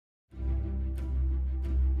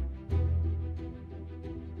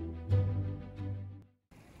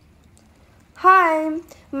Hi,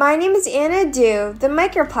 my name is Anna Du, the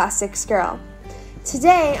Microplastics Girl.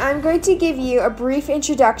 Today, I'm going to give you a brief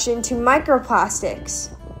introduction to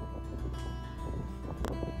microplastics.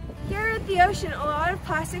 Here at the ocean, a lot of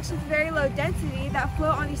plastics with very low density that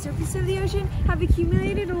float on the surface of the ocean have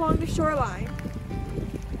accumulated along the shoreline.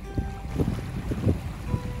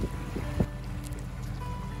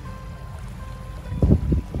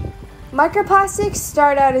 Microplastics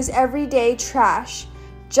start out as everyday trash,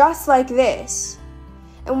 just like this.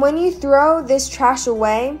 And when you throw this trash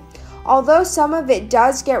away, although some of it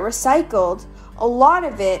does get recycled, a lot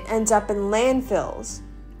of it ends up in landfills.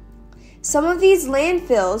 Some of these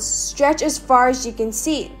landfills stretch as far as you can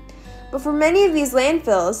see, but for many of these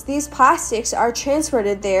landfills, these plastics are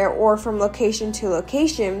transported there or from location to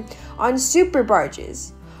location on super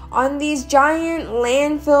barges. On these giant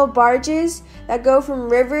landfill barges that go from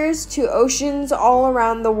rivers to oceans all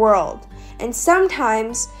around the world. And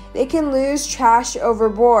sometimes they can lose trash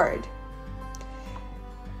overboard.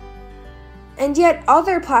 And yet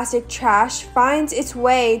other plastic trash finds its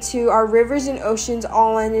way to our rivers and oceans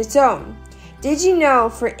all on its own. Did you know,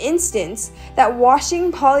 for instance, that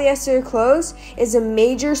washing polyester clothes is a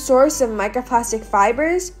major source of microplastic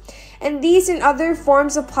fibers? And these and other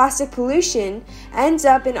forms of plastic pollution ends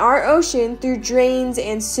up in our ocean through drains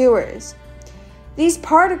and sewers. These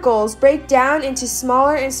particles break down into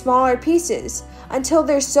smaller and smaller pieces until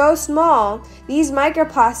they're so small, these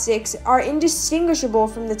microplastics are indistinguishable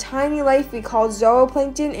from the tiny life we call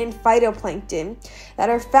zooplankton and phytoplankton that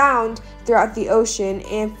are found throughout the ocean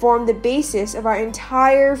and form the basis of our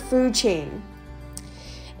entire food chain.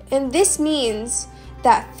 And this means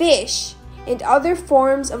that fish and other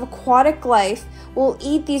forms of aquatic life will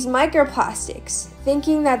eat these microplastics,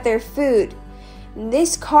 thinking that they're food. And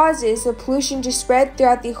this causes the pollution to spread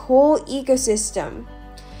throughout the whole ecosystem.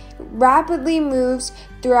 It rapidly moves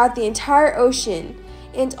throughout the entire ocean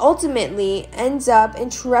and ultimately ends up in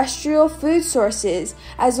terrestrial food sources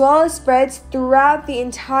as well as spreads throughout the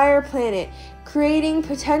entire planet, creating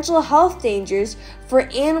potential health dangers for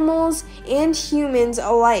animals and humans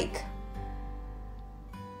alike.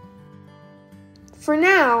 For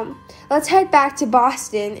now, let's head back to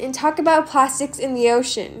Boston and talk about plastics in the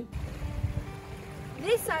ocean.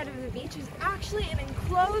 This side of the beach is actually an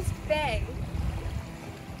enclosed bay.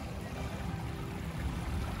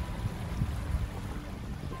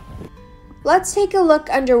 Let's take a look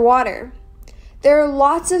underwater. There are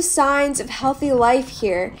lots of signs of healthy life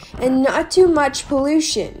here and not too much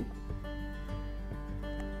pollution.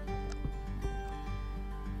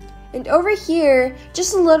 And over here,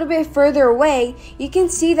 just a little bit further away, you can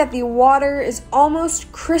see that the water is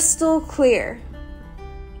almost crystal clear.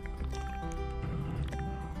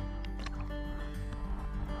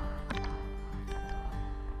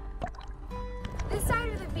 This side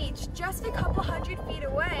of the beach, just a couple hundred feet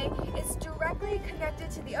away, is directly connected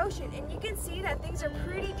to the ocean, and you can see that things are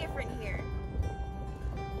pretty different here.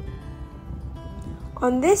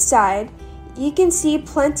 On this side, you can see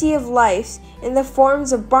plenty of life in the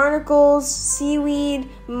forms of barnacles, seaweed,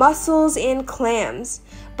 mussels, and clams.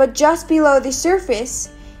 But just below the surface,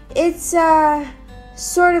 it's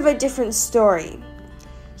sort of a different story.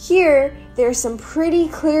 Here, there's some pretty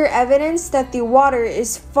clear evidence that the water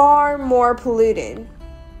is far more polluted.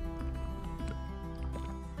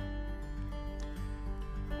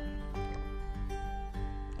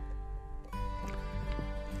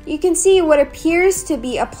 You can see what appears to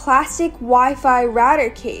be a plastic Wi-Fi router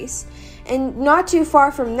case, and not too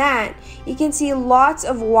far from that, you can see lots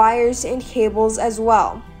of wires and cables as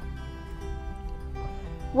well.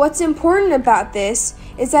 What's important about this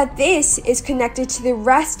is that this is connected to the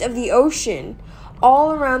rest of the ocean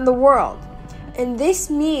all around the world. And this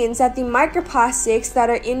means that the microplastics that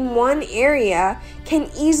are in one area can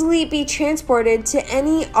easily be transported to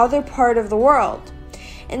any other part of the world.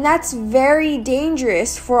 And that's very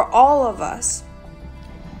dangerous for all of us.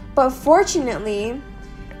 But fortunately,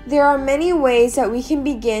 there are many ways that we can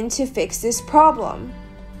begin to fix this problem.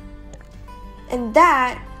 And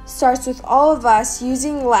that starts with all of us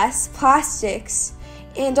using less plastics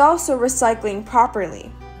and also recycling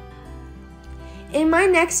properly. In my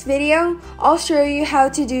next video, I'll show you how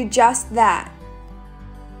to do just that.